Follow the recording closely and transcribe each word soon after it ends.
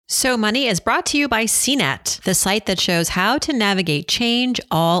So Money is brought to you by CNET, the site that shows how to navigate change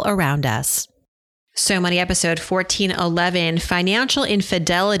all around us. So Money episode 1411, Financial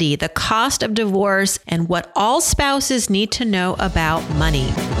Infidelity, the Cost of Divorce, and what all spouses need to know about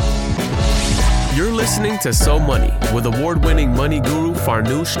money. You're listening to So Money with award-winning money guru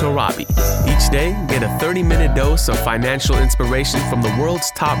Farnoosh Torabi. Each day, get a 30-minute dose of financial inspiration from the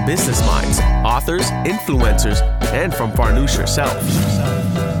world's top business minds, authors, influencers, and from Farnoosh herself.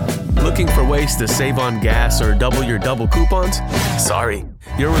 Looking for ways to save on gas or double your double coupons? Sorry,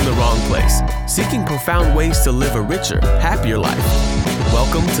 you're in the wrong place. Seeking profound ways to live a richer, happier life.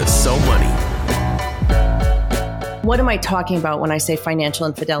 Welcome to So Money. What am I talking about when I say financial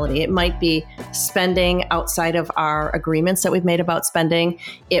infidelity? It might be spending outside of our agreements that we've made about spending.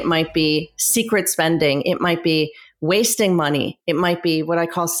 It might be secret spending. It might be wasting money. It might be what I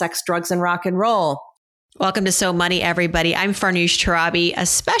call sex, drugs, and rock and roll. Welcome to So Money, everybody. I'm Farnoosh Torabi, a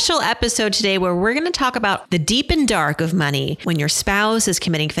special episode today where we're going to talk about the deep and dark of money. When your spouse is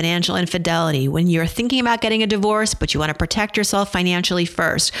committing financial infidelity, when you're thinking about getting a divorce, but you want to protect yourself financially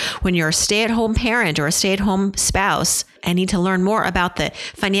first, when you're a stay-at-home parent or a stay-at-home spouse and need to learn more about the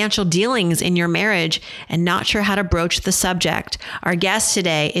financial dealings in your marriage and not sure how to broach the subject. Our guest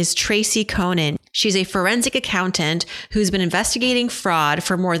today is Tracy Conan. She's a forensic accountant who's been investigating fraud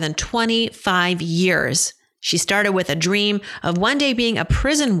for more than 25 years. She started with a dream of one day being a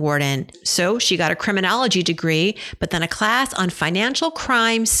prison warden. So she got a criminology degree, but then a class on financial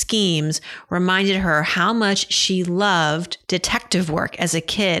crime schemes reminded her how much she loved detective work as a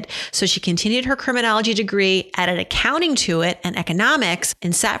kid. So she continued her criminology degree, added accounting to it and economics,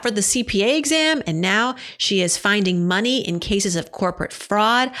 and sat for the CPA exam. And now she is finding money in cases of corporate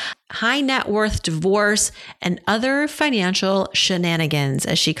fraud, high net worth divorce, and other financial shenanigans,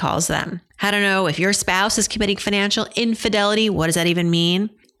 as she calls them. I don't know if your spouse is committing financial infidelity. What does that even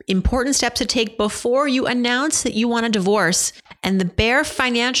mean? Important steps to take before you announce that you want a divorce, and the bare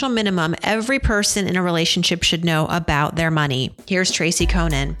financial minimum every person in a relationship should know about their money. Here's Tracy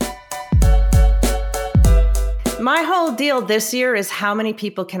Conan. My whole deal this year is how many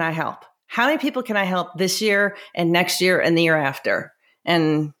people can I help? How many people can I help this year and next year and the year after?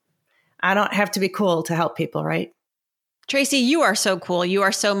 And I don't have to be cool to help people, right? Tracy, you are so cool. You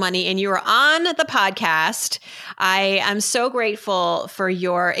are so money, and you are on the podcast. I am so grateful for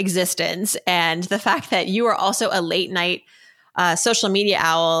your existence and the fact that you are also a late night social media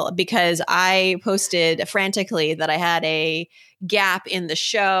owl, because I posted frantically that I had a gap in the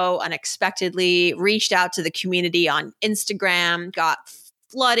show unexpectedly, reached out to the community on Instagram, got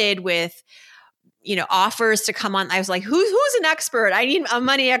flooded with offers to come on. I was like, who's an expert? I need a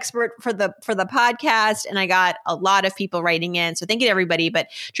money expert for the podcast. And I got a lot of people writing in. So thank you to everybody. But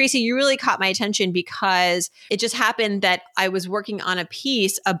Tracy, you really caught my attention because it just happened that I was working on a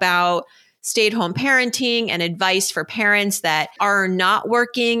piece about stay-at-home parenting and advice for parents that are not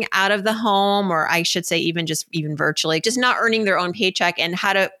working out of the home, or I should say even virtually, just not earning their own paycheck, and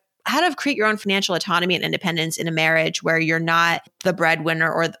how to create your own financial autonomy and independence in a marriage where you're not the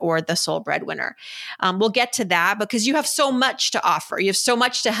breadwinner or the sole breadwinner. We'll get to that because you have so much to offer. You have so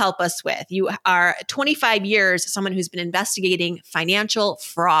much to help us with. You are 25 years, someone who's been investigating financial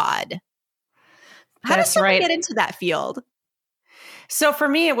fraud. How does someone get into that field? So for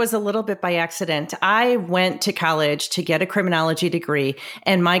me, it was a little bit by accident. I went to college to get a criminology degree,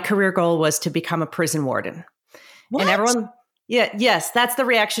 and my career goal was to become a prison warden. What? And everyone... Yes, that's the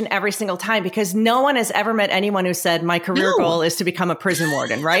reaction every single time, because no one has ever met anyone who said, my career goal is to become a prison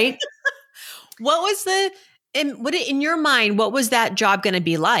warden, right? What was in your mind, what was that job going to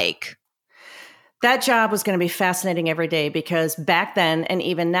be like? That job was going to be fascinating every day, because back then and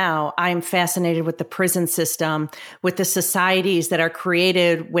even now, I'm fascinated with the prison system, with the societies that are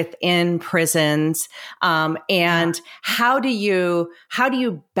created within prisons, and how do you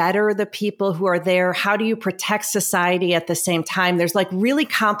better the people who are there? How do you protect society at the same time? There's like really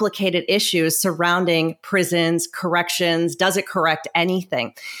complicated issues surrounding prisons, corrections. Does it correct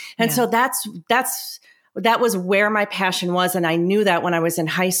anything? And so that was where my passion was. And I knew that when I was in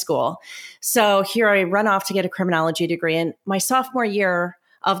high school. So here I run off to get a criminology degree. And my sophomore year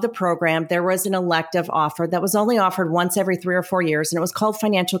of the program, there was an elective offer that was only offered once every 3 or 4 years. And it was called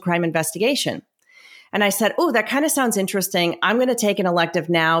financial crime investigation. And I said, oh, that kind of sounds interesting. I'm going to take an elective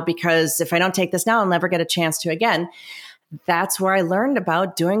now, because if I don't take this now, I'll never get a chance to again. That's where I learned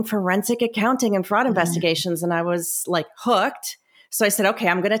about doing forensic accounting and fraud investigations. And I was like hooked. So I said, okay,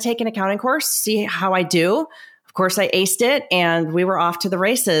 I'm going to take an accounting course, see how I do. Of course, I aced it, and we were off to the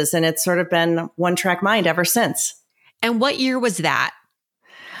races. And it's sort of been one track mind ever since. And what year was that?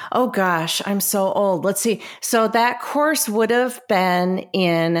 Oh gosh, I'm so old. Let's see. So that course would have been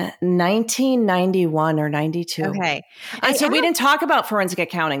in 1991 or 92. Okay. And so we didn't talk about forensic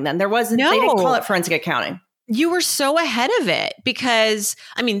accounting then. They didn't call it forensic accounting. You were so ahead of it because,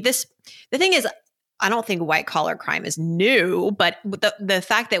 I mean, the thing is, I don't think white collar crime is new, but the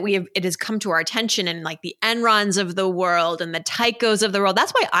fact that it has come to our attention and like the Enrons of the world and the Tycos of the world.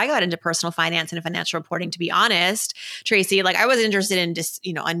 That's why I got into personal finance and financial reporting, to be honest, Tracy. Like I wasn't interested in just,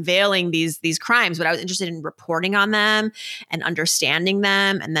 unveiling these crimes, but I was interested in reporting on them and understanding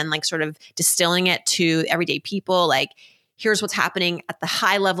them and then like sort of distilling it to everyday people. Like, here's what's happening at the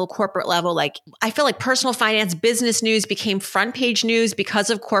high level, corporate level. Like, I feel like personal finance business news became front page news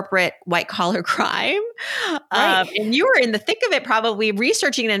because of corporate white collar crime. Right. And you were in the thick of it, probably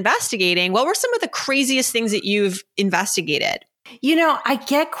researching and investigating. What were some of the craziest things that you've investigated? I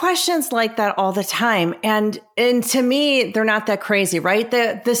get questions like that all the time. And to me, they're not that crazy, right?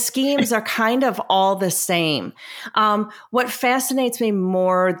 The schemes are kind of all the same. What fascinates me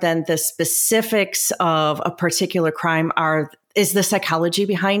more than the specifics of a particular crime is the psychology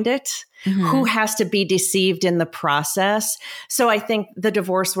behind it. Mm-hmm. Who has to be deceived in the process? So I think the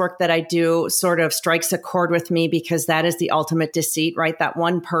divorce work that I do sort of strikes a chord with me because that is the ultimate deceit, right? That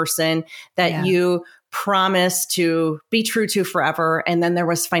one person that you promise to be true to forever. And then there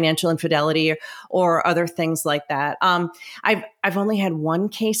was financial infidelity or other things like that. I've only had one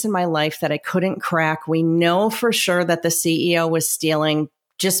case in my life that I couldn't crack. We know for sure that the CEO was stealing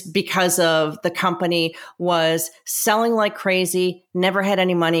just because of the company was selling like crazy, never had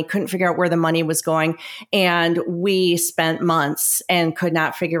any money, couldn't figure out where the money was going. And we spent months and could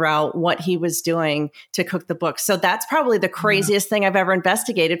not figure out what he was doing to cook the books. So that's probably the craziest thing I've ever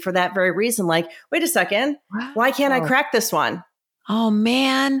investigated for that very reason. Like, wait a second, why can't I crack this one? Oh,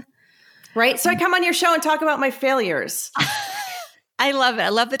 man. Right? So I come on your show and talk about my failures. I love it. I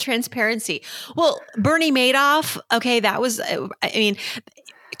love the transparency. Well, Bernie Madoff, okay, that was,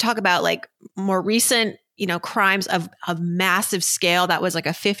 talk about like more recent, crimes of massive scale. That was like a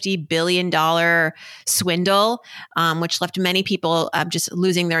 $50 billion swindle, which left many people just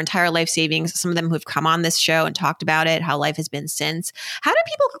losing their entire life savings. Some of them who've come on this show and talked about it, how life has been since. How do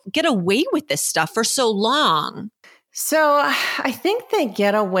people get away with this stuff for so long? So I think they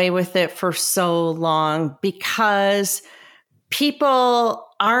get away with it for so long because people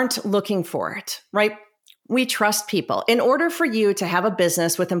aren't looking for it, right? We trust people. In order for you to have a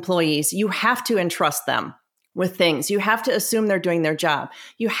business with employees, you have to entrust them with things. You have to assume they're doing their job.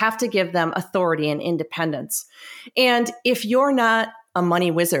 You have to give them authority and independence. And if you're not a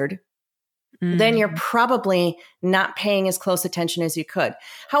money wizard, then you're probably not paying as close attention as you could.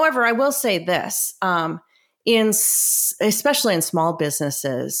 However, I will say this, especially in small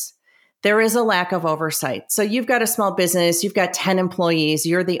businesses, there is a lack of oversight. So you've got a small business, you've got 10 employees,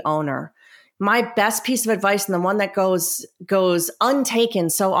 you're the owner. My best piece of advice, and the one that goes untaken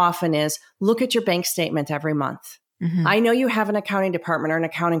so often, is look at your bank statement every month. Mm-hmm. I know you have an accounting department or an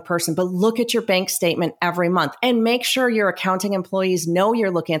accounting person, but look at your bank statement every month and make sure your accounting employees know you're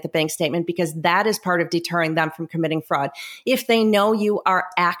looking at the bank statement, because that is part of deterring them from committing fraud. If they know you are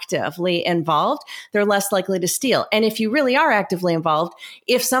actively involved, they're less likely to steal. And if you really are actively involved,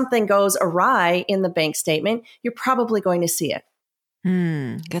 if something goes awry in the bank statement, you're probably going to see it.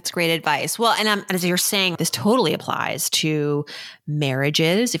 That's great advice. Well, and as you're saying, this totally applies to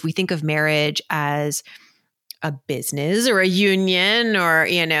marriages. If we think of marriage as a business or a union or,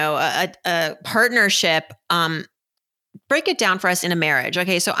 a partnership, break it down for us in a marriage.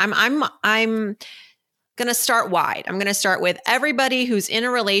 Okay. So I'm going to start wide. I'm going to start with everybody who's in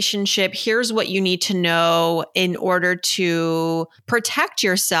a relationship. Here's what you need to know in order to protect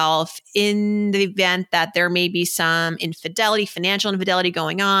yourself in the event that there may be some infidelity, financial infidelity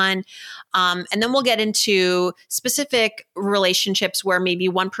going on. And then we'll get into specific relationships where maybe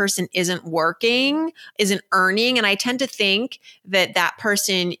one person isn't working, isn't earning. And I tend to think that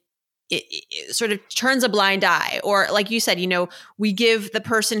person it sort of turns a blind eye, or like you said, we give the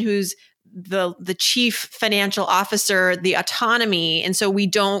person who's the chief financial officer the autonomy. And so we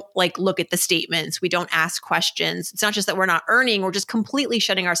don't look at the statements. We don't ask questions. It's not just that we're not earning, we're just completely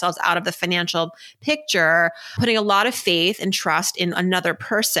shutting ourselves out of the financial picture, putting a lot of faith and trust in another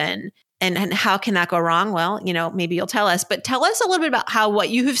person. And how can that go wrong? Well, maybe you'll tell us, but tell us a little bit about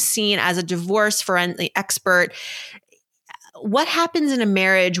what you have seen as a divorce forensic expert. What happens in a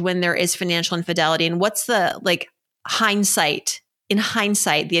marriage when there is financial infidelity, and what's the in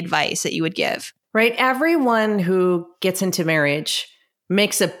hindsight, the advice that you would give? Right. Everyone who gets into marriage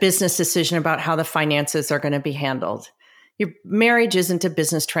makes a business decision about how the finances are going to be handled. Your marriage isn't a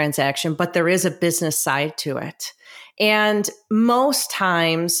business transaction, but there is a business side to it. And most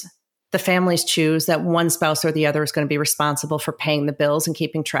times the families choose that one spouse or the other is going to be responsible for paying the bills and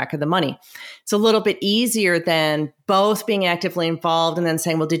keeping track of the money. It's a little bit easier than both being actively involved and then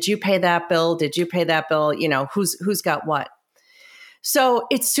saying, well, did you pay that bill? Did you pay that bill? You know, who's got what? So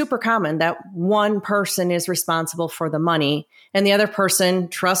it's super common that one person is responsible for the money and the other person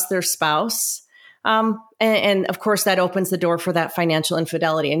trusts their spouse. And of course, that opens the door for that financial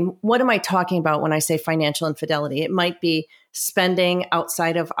infidelity. And what am I talking about when I say financial infidelity? It might be spending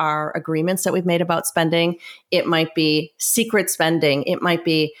outside of our agreements that we've made about spending. It might be secret spending. It might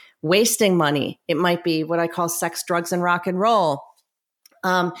be wasting money. It might be what I call sex, drugs, and rock and roll.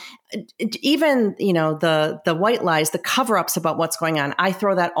 Even, you know, the white lies, the cover-ups about what's going on, I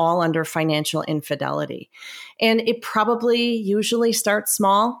throw that all under financial infidelity. And it probably usually starts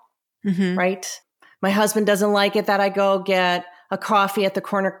small, right? My husband doesn't like it that I go get a coffee at the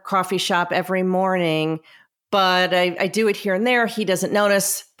corner coffee shop every morning, but I do it here and there. He doesn't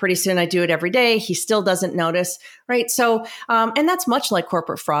notice. Pretty soon I do it every day. He still doesn't notice, right? So, and that's much like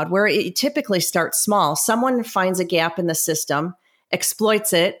corporate fraud, where it typically starts small. Someone finds a gap in the system,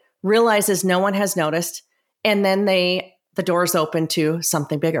 exploits it, realizes no one has noticed, and then the door's open to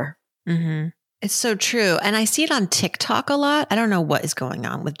something bigger. Mm-hmm. It's so true. And I see it on TikTok a lot. I don't know what is going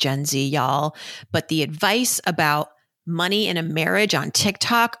on with Gen Z, y'all, but the advice about money in a marriage on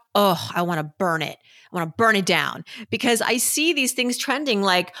TikTok, I want to burn it. I want to burn it down because I see these things trending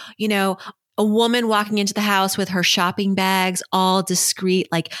like, you know, a woman walking into the house with her shopping bags, all discreet,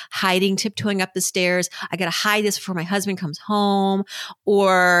 like hiding, tiptoeing up the stairs. I got to hide this before my husband comes home.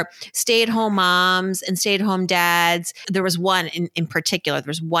 Or stay-at-home moms and stay-at-home dads. There was one in particular. There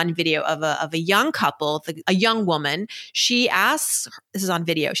was one video of a young couple, a young woman. She asks, this is on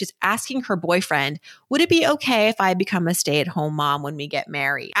video, she's asking her boyfriend, would it be okay if I become a stay-at-home mom when we get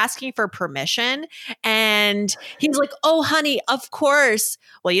married? Asking for permission. And he's like, oh, honey, of course.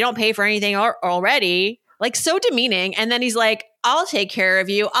 Well, you don't pay for anything already. Like, so demeaning. And then he's like, I'll take care of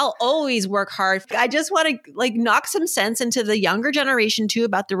you. I'll always work hard. I just want to like knock some sense into the younger generation too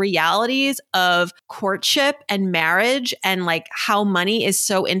about the realities of courtship and marriage and like how money is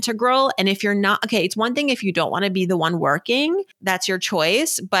so integral. And if you're not, okay, it's one thing if you don't want to be the one working, that's your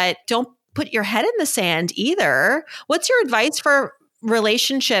choice, but don't put your head in the sand either. What's your advice for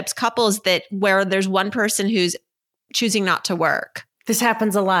relationships, couples that where there's one person who's choosing not to work? This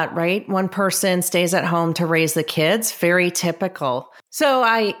happens a lot, right? One person stays at home to raise the kids. Very typical. So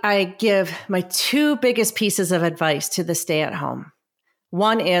I give my two biggest pieces of advice to the stay at home.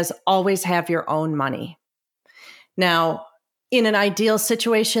 One is always have your own money. Now, in an ideal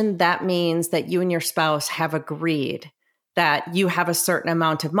situation, that means that you and your spouse have agreed that you have a certain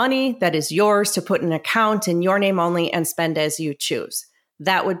amount of money that is yours to put in an account in your name only and spend as you choose.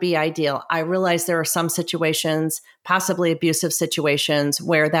 That would be ideal. I realize there are some situations, possibly abusive situations,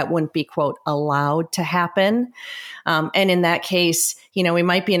 where that wouldn't be, quote, allowed to happen. And in that case, you know, we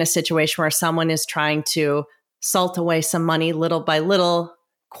might be in a situation where someone is trying to salt away some money little by little,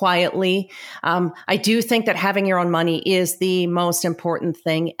 quietly. I do think that having your own money is the most important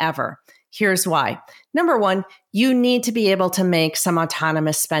thing ever. Here's why. Number one, you need to be able to make some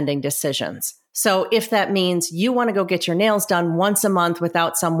autonomous spending decisions. So if that means you want to go get your nails done once a month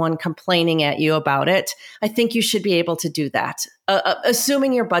without someone complaining at you about it, I think you should be able to do that,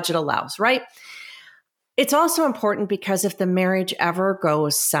 assuming your budget allows, right? It's also important because if the marriage ever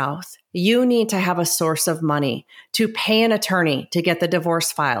goes south, you need to have a source of money to pay an attorney to get the divorce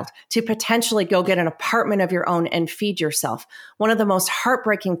filed, to potentially go get an apartment of your own and feed yourself. One of the most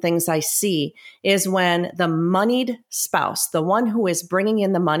heartbreaking things I see is when the moneyed spouse, the one who is bringing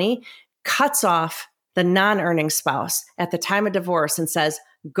in the money, cuts off the non-earning spouse at the time of divorce and says,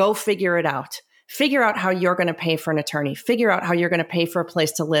 go figure it out. Figure out how you're going to pay for an attorney. Figure out how you're going to pay for a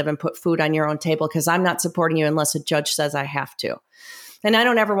place to live and put food on your own table because I'm not supporting you unless a judge says I have to. And I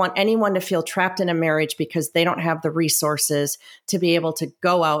don't ever want anyone to feel trapped in a marriage because they don't have the resources to be able to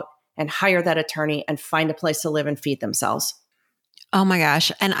go out and hire that attorney and find a place to live and feed themselves. Oh my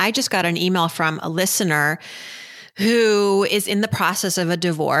gosh. And I just got an email from a listener who is in the process of a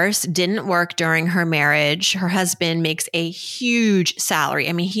divorce, didn't work during her marriage. Her husband makes a huge salary.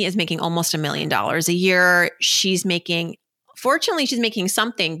 I mean, he is making almost $1 million a year. Fortunately, she's making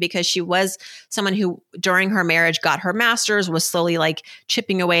something because she was someone who during her marriage got her master's, was slowly like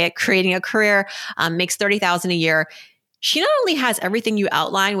chipping away at creating a career, makes $30,000 a year. She not only has everything you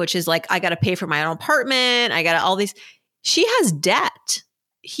outlined, which is like, I got to pay for my own apartment. I got all these, she has debt.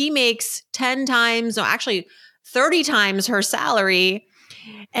 He makes 10 times, no, actually 30 times her salary.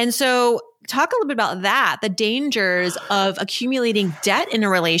 And so talk a little bit about that, the dangers of accumulating debt in a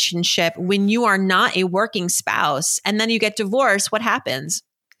relationship when you are not a working spouse and then you get divorced. What happens?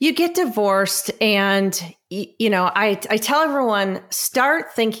 You get divorced and, I tell everyone,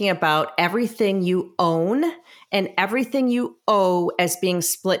 start thinking about everything you own and everything you owe as being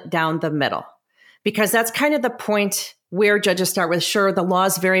split down the middle, because that's kind of the point where judges start with. Sure, the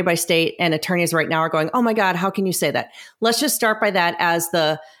laws vary by state, and attorneys right now are going, oh my God, how can you say that? Let's just start by that as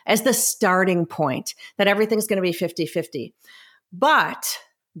the starting point, that everything's going to be 50-50. But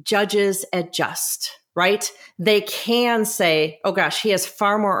judges adjust, right? They can say, oh gosh, he has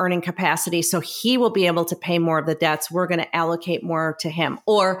far more earning capacity, so he will be able to pay more of the debts. We're going to allocate more to him.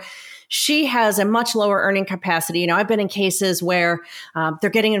 Or she has a much lower earning capacity. I've been in cases where they're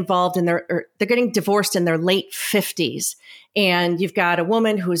getting involved they're getting divorced in their late 50s. And you've got a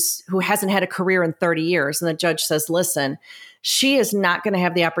woman who hasn't had a career in 30 years. And the judge says, listen, she is not going to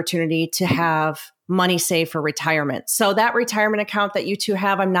have the opportunity to have money saved for retirement. So that retirement account that you two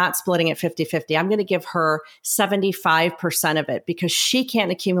have, I'm not splitting it 50-50. I'm going to give her 75% of it because she can't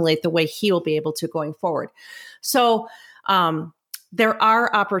accumulate the way he will be able to going forward. So, there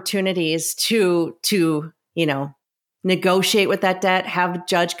are opportunities to negotiate with that debt, have the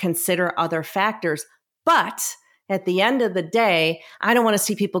judge consider other factors. But at the end of the day, I don't want to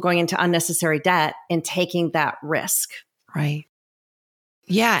see people going into unnecessary debt and taking that risk. Right.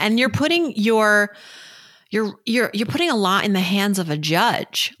 Yeah. And you're putting you're putting a lot in the hands of a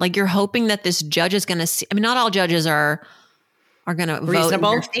judge. Like you're hoping that this judge is going to see, not all judges are going to vote in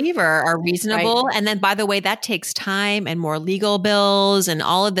their favor, are reasonable. Right. And then, by the way, that takes time and more legal bills and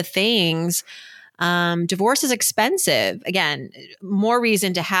all of the things. Divorce is expensive. Again, more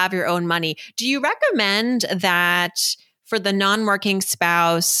reason to have your own money. Do you recommend that for the non-working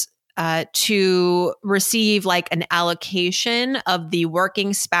spouse to receive like an allocation of the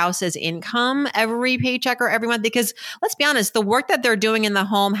working spouse's income every paycheck or every month? Because let's be honest, the work that they're doing in the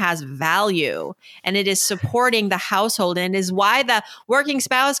home has value and it is supporting the household and is why the working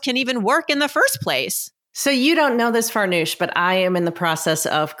spouse can even work in the first place. So you don't know this, Farnoosh, but I am in the process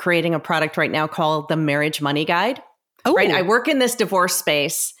of creating a product right now called the Marriage Money Guide. Oh. Right? I work in this divorce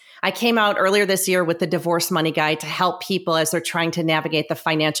space. I came out earlier this year with the Divorce Money Guide to help people as they're trying to navigate the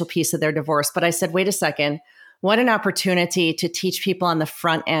financial piece of their divorce. But I said, wait a second, what an opportunity to teach people on the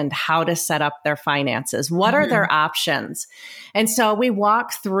front end how to set up their finances. What are their options? And so we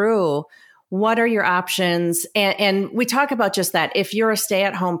walk through what are your options? And we talk about just that. If you're a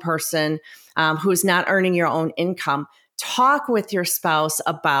stay-at-home person who's not earning your own income, talk with your spouse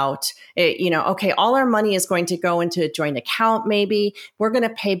about, okay, all our money is going to go into a joint account. Maybe we're going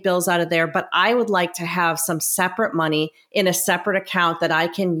to pay bills out of there, but I would like to have some separate money in a separate account that I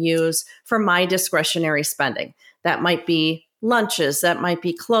can use for my discretionary spending. That might be lunches, that might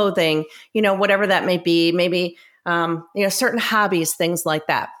be clothing, whatever that may be, maybe, certain hobbies, things like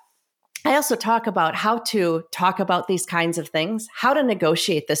that. I also talk about how to talk about these kinds of things, how to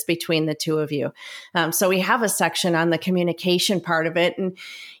negotiate this between the two of you. So we have a section on the communication part of it. And,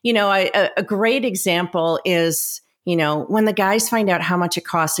 a great example is, when the guys find out how much it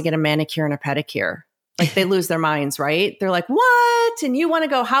costs to get a manicure and a pedicure, like they lose their minds, right? They're like, what? And you want to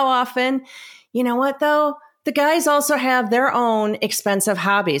go how often? You know what, though? The guys also have their own expensive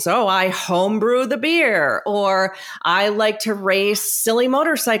hobbies. Oh, I homebrew the beer, or I like to race silly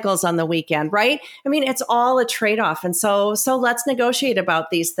motorcycles on the weekend, right? I mean, it's all a trade-off. And so let's negotiate about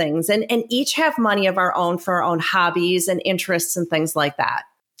these things and each have money of our own for our own hobbies and interests and things like that.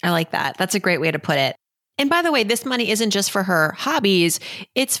 I like that. That's a great way to put it. And by the way, this money isn't just for her hobbies.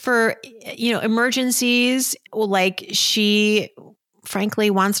 It's for, emergencies. Like she frankly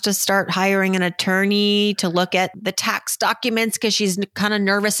wants to start hiring an attorney to look at the tax documents because she's kind of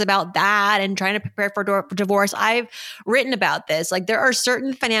nervous about that and trying to prepare for divorce. I've written about this. Like there are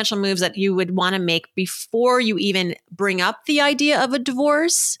certain financial moves that you would want to make before you even bring up the idea of a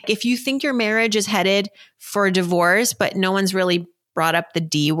divorce. If you think your marriage is headed for a divorce, but no one's really brought up the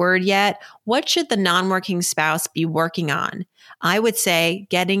D word yet, what should the non-working spouse be working on? I would say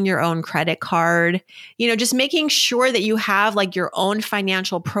getting your own credit card, just making sure that you have like your own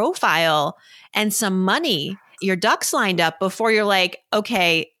financial profile and some money, your ducks lined up before you're like,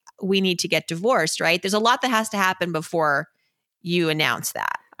 okay, we need to get divorced, right? There's a lot that has to happen before you announce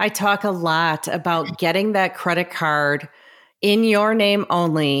that. I talk a lot about getting that credit card in your name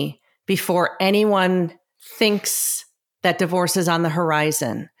only before anyone thinks that divorce is on the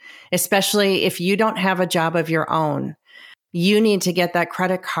horizon, especially if you don't have a job of your own. You need to get that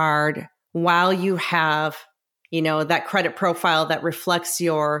credit card while you have, that credit profile that reflects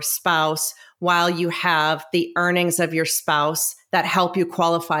your spouse, while you have the earnings of your spouse that help you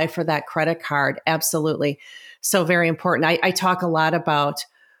qualify for that credit card. Absolutely. So very important. I talk a lot about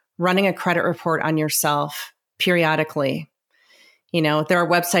running a credit report on yourself periodically. There are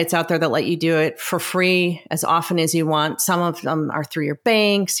websites out there that let you do it for free as often as you want. Some of them are through your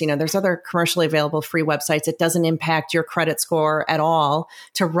banks. There's other commercially available free websites. It doesn't impact your credit score at all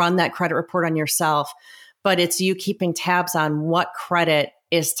to run that credit report on yourself, but it's you keeping tabs on what credit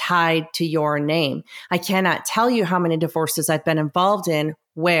is tied to your name. I cannot tell you how many divorces I've been involved in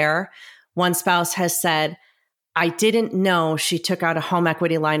where one spouse has said, I didn't know she took out a home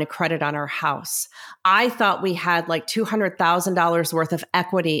equity line of credit on our house. I thought we had like $200,000 worth of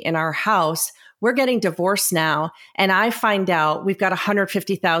equity in our house. We're getting divorced now. And I find out we've got a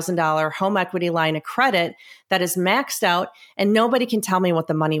 $150,000 home equity line of credit that is maxed out and nobody can tell me what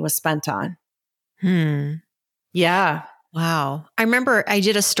the money was spent on. Yeah. Wow. I remember I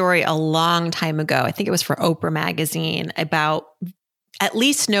did a story a long time ago. I think it was for Oprah magazine about at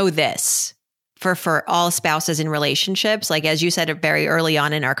least know this. For all spouses in relationships, like as you said very early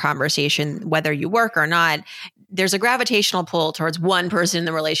on in our conversation, whether you work or not, there's a gravitational pull towards one person in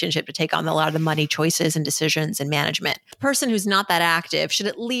the relationship to take on a lot of the money choices and decisions and management. The person who's not that active should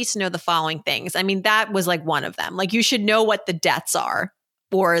at least know the following things. I mean, that was like one of them. Like you should know what the debts are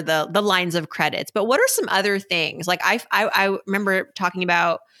or the lines of credits. But what are some other things? Like I remember talking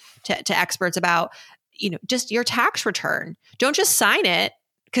about to experts about, just your tax return. Don't just sign it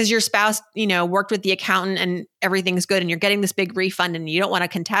because your spouse, worked with the accountant and everything's good and you're getting this big refund and you don't want to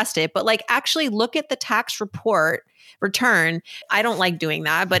contest it, but like actually look at the tax return. I don't like doing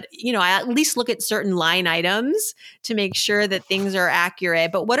that, but I at least look at certain line items to make sure that things are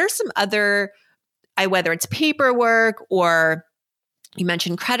accurate. But what are some other, whether it's paperwork or you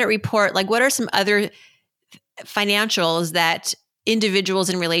mentioned credit report, like what are some other financials that individuals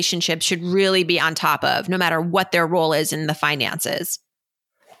in relationships should really be on top of, no matter what their role is in the finances?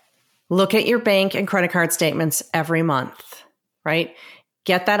 Look at your bank and credit card statements every month, right?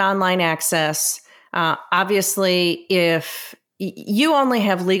 Get that online access. Obviously, if you only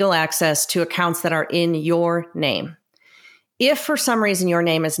have legal access to accounts that are in your name, if for some reason your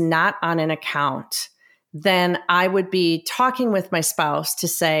name is not on an account, then I would be talking with my spouse to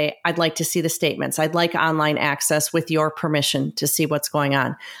say, I'd like to see the statements. I'd like online access with your permission to see what's going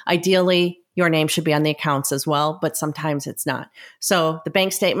on. Ideally, your name should be on the accounts as well, but sometimes it's not. So the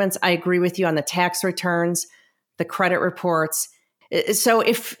bank statements, I agree with you on the tax returns, the credit reports. So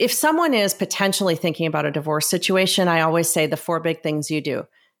if someone is potentially thinking about a divorce situation, I always say the 4 big things you do.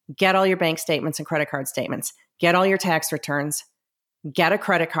 Get all your bank statements and credit card statements. Get all your tax returns. Get a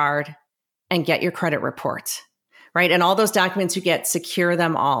credit card. And get your credit report, right? And all those documents you get, secure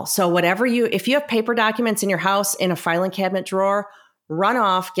them all. So if you have paper documents in your house in a filing cabinet drawer, run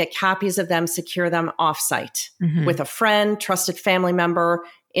off, get copies of them, secure them offsite with a friend, trusted family member,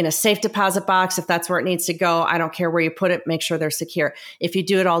 in a safe deposit box if that's where it needs to go. I don't care where you put it, make sure they're secure. If you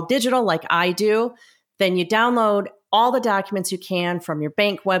do it all digital like I do, then you download all the documents you can from your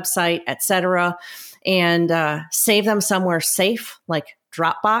bank website, et cetera, and save them somewhere safe like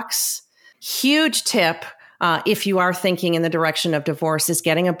Dropbox. Huge tip, if you are thinking in the direction of divorce, is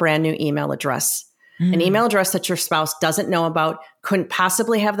getting a brand new email address. An email address that your spouse doesn't know about, couldn't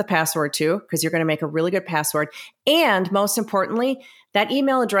possibly have the password to, because you're going to make a really good password. And most importantly, that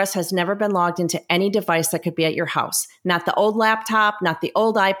email address has never been logged into any device that could be at your house. Not the old laptop, not the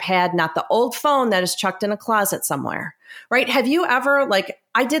old iPad, not the old phone that is chucked in a closet somewhere, right? Have you ever,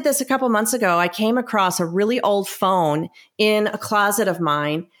 I did this a couple months ago. I came across a really old phone in a closet of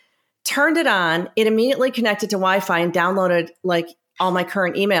mine, turned it on, it immediately connected to Wi-Fi and downloaded all my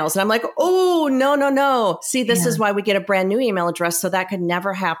current emails. And I'm like, oh, no. See, this is why we get a brand new email address. So that could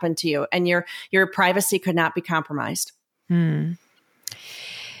never happen to you. And your privacy could not be compromised. Tell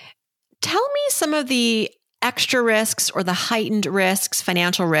me some of the extra risks or the heightened risks,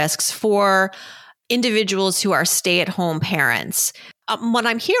 financial risks for individuals who are stay-at-home parents. What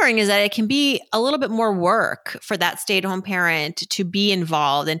I'm hearing is that it can be a little bit more work for that stay-at-home parent to be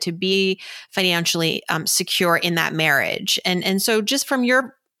involved and to be financially secure in that marriage. And so just from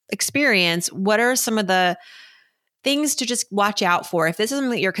your experience, what are some of the things to just watch out for? If this is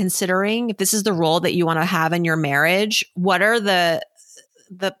something that you're considering, if this is the role that you want to have in your marriage, what are the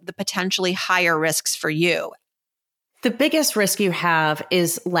potentially higher risks for you? The biggest risk you have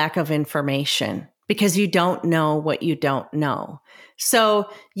is lack of information, because you don't know what you don't know. So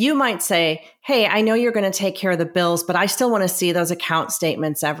you might say, hey, I know you're going to take care of the bills, but I still want to see those account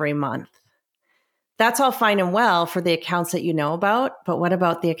statements every month. That's all fine and well for the accounts that you know about, but what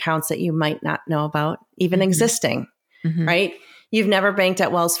about the accounts that you might not know about even existing, right? You've never banked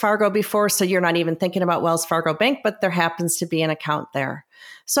at Wells Fargo before, so you're not even thinking about Wells Fargo Bank, but there happens to be an account there.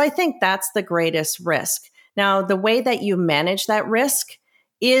 So I think that's the greatest risk. Now, the way that you manage that risk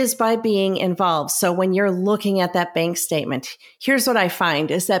is by being involved. So when you're looking at that bank statement, here's what I find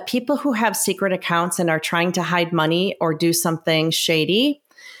is that people who have secret accounts and are trying to hide money or do something shady,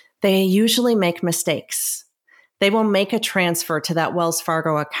 they usually make mistakes. They will make a transfer to that Wells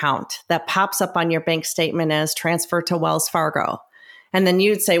Fargo account that pops up on your bank statement as transfer to Wells Fargo. And then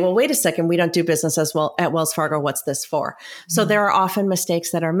you'd say, well, wait a second, we don't do business as well at Wells Fargo. What's this for? So there are often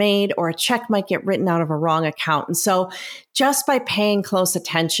mistakes that are made, or a check might get written out of a wrong account. And so just by paying close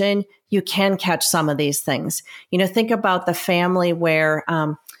attention, you can catch some of these things. Think about the family where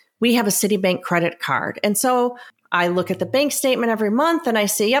we have a Citibank credit card. And so I look at the bank statement every month and I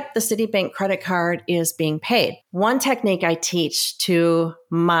see, yep, the Citibank credit card is being paid. One technique I teach to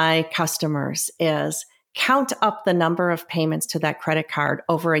my customers is count up the number of payments to that credit card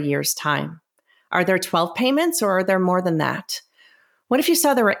over a year's time. Are there 12 payments or are there more than that? What if you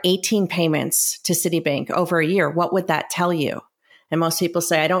saw there were 18 payments to Citibank over a year? What would that tell you? And most people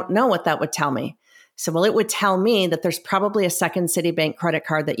say, I don't know what that would tell me. So, well, it would tell me that there's probably a second Citibank credit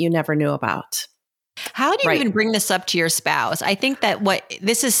card that you never knew about. How do you even bring this up to your spouse? I think that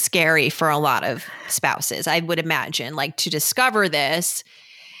this is scary for a lot of spouses, I would imagine, like to discover this.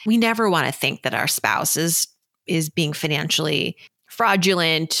 We never want to think that our spouse is being financially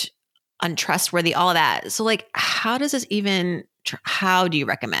fraudulent, untrustworthy, all of that. So how does this how do you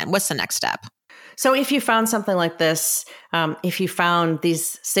recommend? What's the next step? So if you found something like this, if you found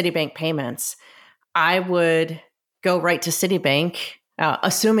these Citibank payments, I would go right to Citibank,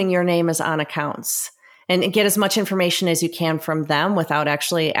 assuming your name is on accounts, and get as much information as you can from them without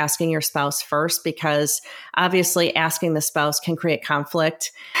actually asking your spouse first, because obviously asking the spouse can create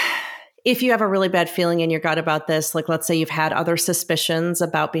conflict. If you have a really bad feeling in your gut about this, like let's say you've had other suspicions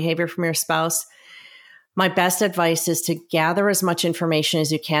about behavior from your spouse, my best advice is to gather as much information as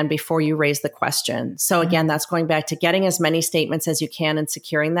you can before you raise the question. So again, that's going back to getting as many statements as you can and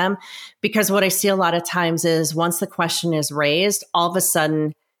securing them. Because what I see a lot of times is once the question is raised, all of a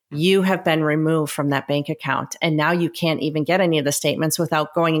sudden you have been removed from that bank account. And now you can't even get any of the statements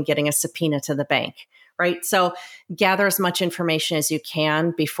without going and getting a subpoena to the bank, right? So gather as much information as you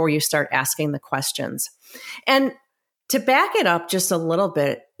can before you start asking the questions. And to back it up just a little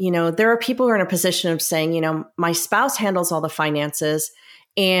bit, there are people who are in a position of saying, my spouse handles all the finances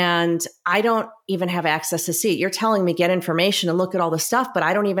and I don't even have access to see it. You're telling me get information and look at all the stuff, but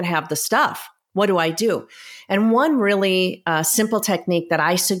I don't even have the stuff. What do I do? And one really simple technique that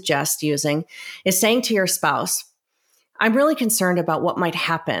I suggest using is saying to your spouse, I'm really concerned about what might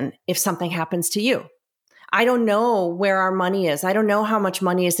happen if something happens to you. I don't know where our money is. I don't know how much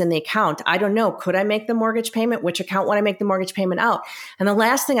money is in the account. I don't know. Could I make the mortgage payment? Which account would I make the mortgage payment out? And the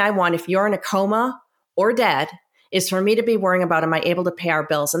last thing I want, if you're in a coma or dead, is for me to be worrying about, am I able to pay our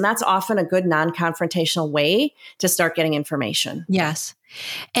bills? And that's often a good non-confrontational way to start getting information. Yes.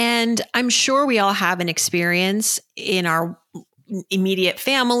 And I'm sure we all have an experience in our immediate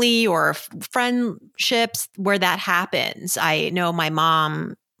family or friendships where that happens. I know my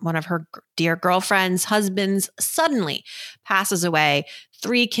mom, one of her dear girlfriend's husbands suddenly passes away,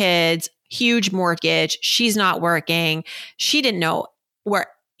 3 kids, huge mortgage. She's not working. She didn't know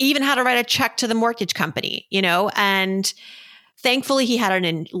even how to write a check to the mortgage company, and thankfully he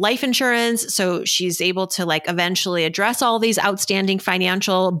had life insurance. So she's able to eventually address all these outstanding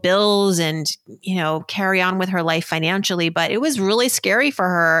financial bills and, carry on with her life financially. But it was really scary for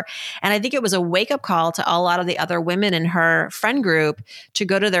her. And I think it was a wake up call to a lot of the other women in her friend group to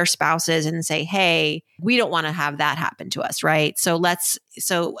go to their spouses and say, hey, we don't want to have that happen to us. Right. So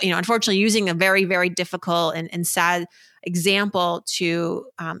unfortunately using a very, very difficult and sad example to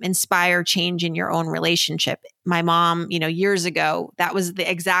inspire change in your own relationship. My mom, years ago, that was the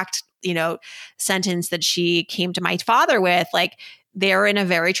exact, sentence that she came to my father with. They're in a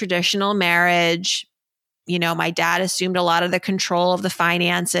very traditional marriage. My dad assumed a lot of the control of the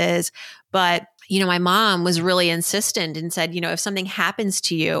finances, but my mom was really insistent and said, if something happens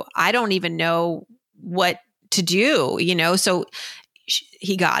to you, I don't even know what to do, so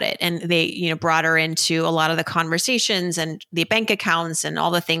he got it. And they, brought her into a lot of the conversations and the bank accounts and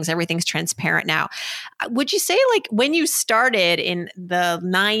all the things, everything's transparent now. Would you say when you started in the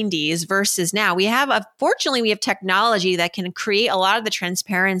 90s versus now, fortunately we have technology that can create a lot of the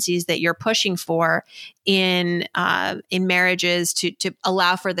transparencies that you're pushing for in marriages to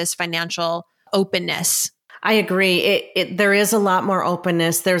allow for this financial openness? I agree. There is a lot more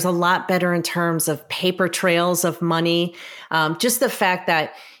openness. There's a lot better in terms of paper trails of money. Just the fact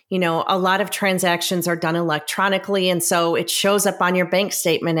that, a lot of transactions are done electronically. And so it shows up on your bank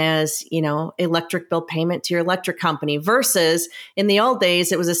statement as, electric bill payment to your electric company versus in the old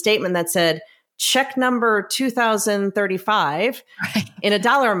days, it was a statement that said, check number 2035 in a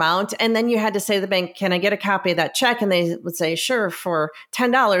dollar amount. And then you had to say to the bank, can I get a copy of that check? And they would say, sure, for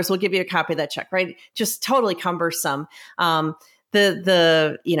 $10, we'll give you a copy of that check, right? Just totally cumbersome.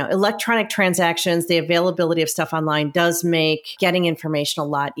 The electronic transactions, the availability of stuff online does make getting information a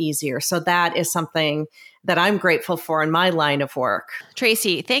lot easier. So that is something that I'm grateful for in my line of work.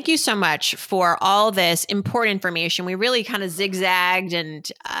 Tracy, thank you so much for all this important information. We really kind of zigzagged and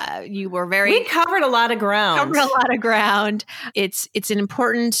you were We covered a lot of ground. It's an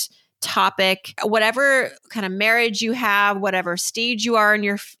important topic. Whatever kind of marriage you have, whatever stage you are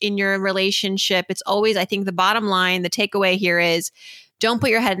in your relationship, it's always, I think the bottom line, the takeaway here is don't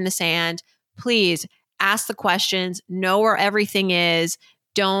put your head in the sand. Please ask the questions, know where everything is.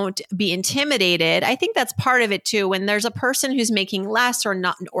 Don't be intimidated. I think that's part of it too. When there's a person who's making less or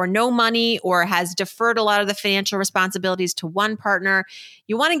not or no money or has deferred a lot of the financial responsibilities to one partner,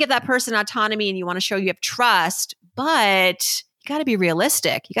 you want to give that person autonomy and you want to show you have trust, but you got to be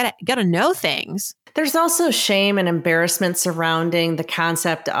realistic. You got to know things. There's also shame and embarrassment surrounding the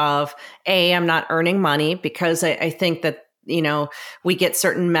concept of, I'm not earning money, because I think that we get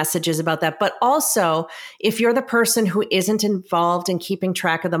certain messages about that. But also, if you're the person who isn't involved in keeping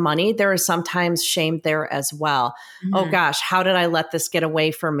track of the money, there is sometimes shame there as well. Mm-hmm. Oh gosh, how did I let this get away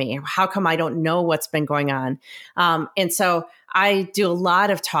from me? How come I don't know what's been going on? And so I do a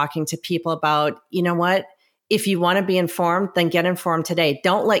lot of talking to people about, what? If you want to be informed, then get informed today.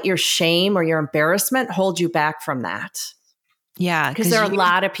 Don't let your shame or your embarrassment hold you back from that. Yeah. Because there are a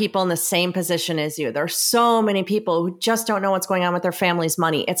lot of people in the same position as you. There are so many people who just don't know what's going on with their family's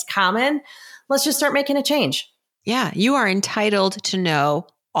money. It's common. Let's just start making a change. Yeah. You are entitled to know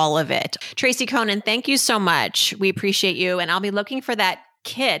all of it. Tracy Conan, thank you so much. We appreciate you. And I'll be looking for that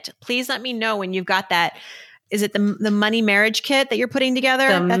kit. Please let me know when you've got that. Is it the money marriage kit that you're putting together?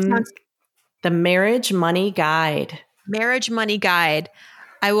 The Marriage Money Guide. Marriage Money Guide.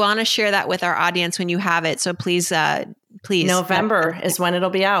 I want to share that with our audience when you have it. So please. November is when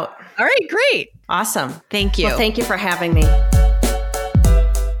it'll be out. All right, great. Awesome. Thank you. Well, thank you for having me.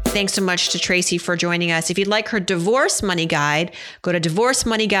 Thanks so much to Tracy for joining us. If you'd like her divorce money guide, go to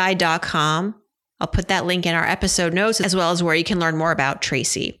divorcemoneyguide.com. I'll put that link in our episode notes, as well as where you can learn more about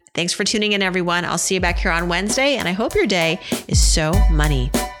Tracy. Thanks for tuning in, everyone. I'll see you back here on Wednesday, and I hope your day is so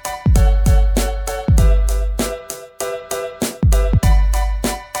money.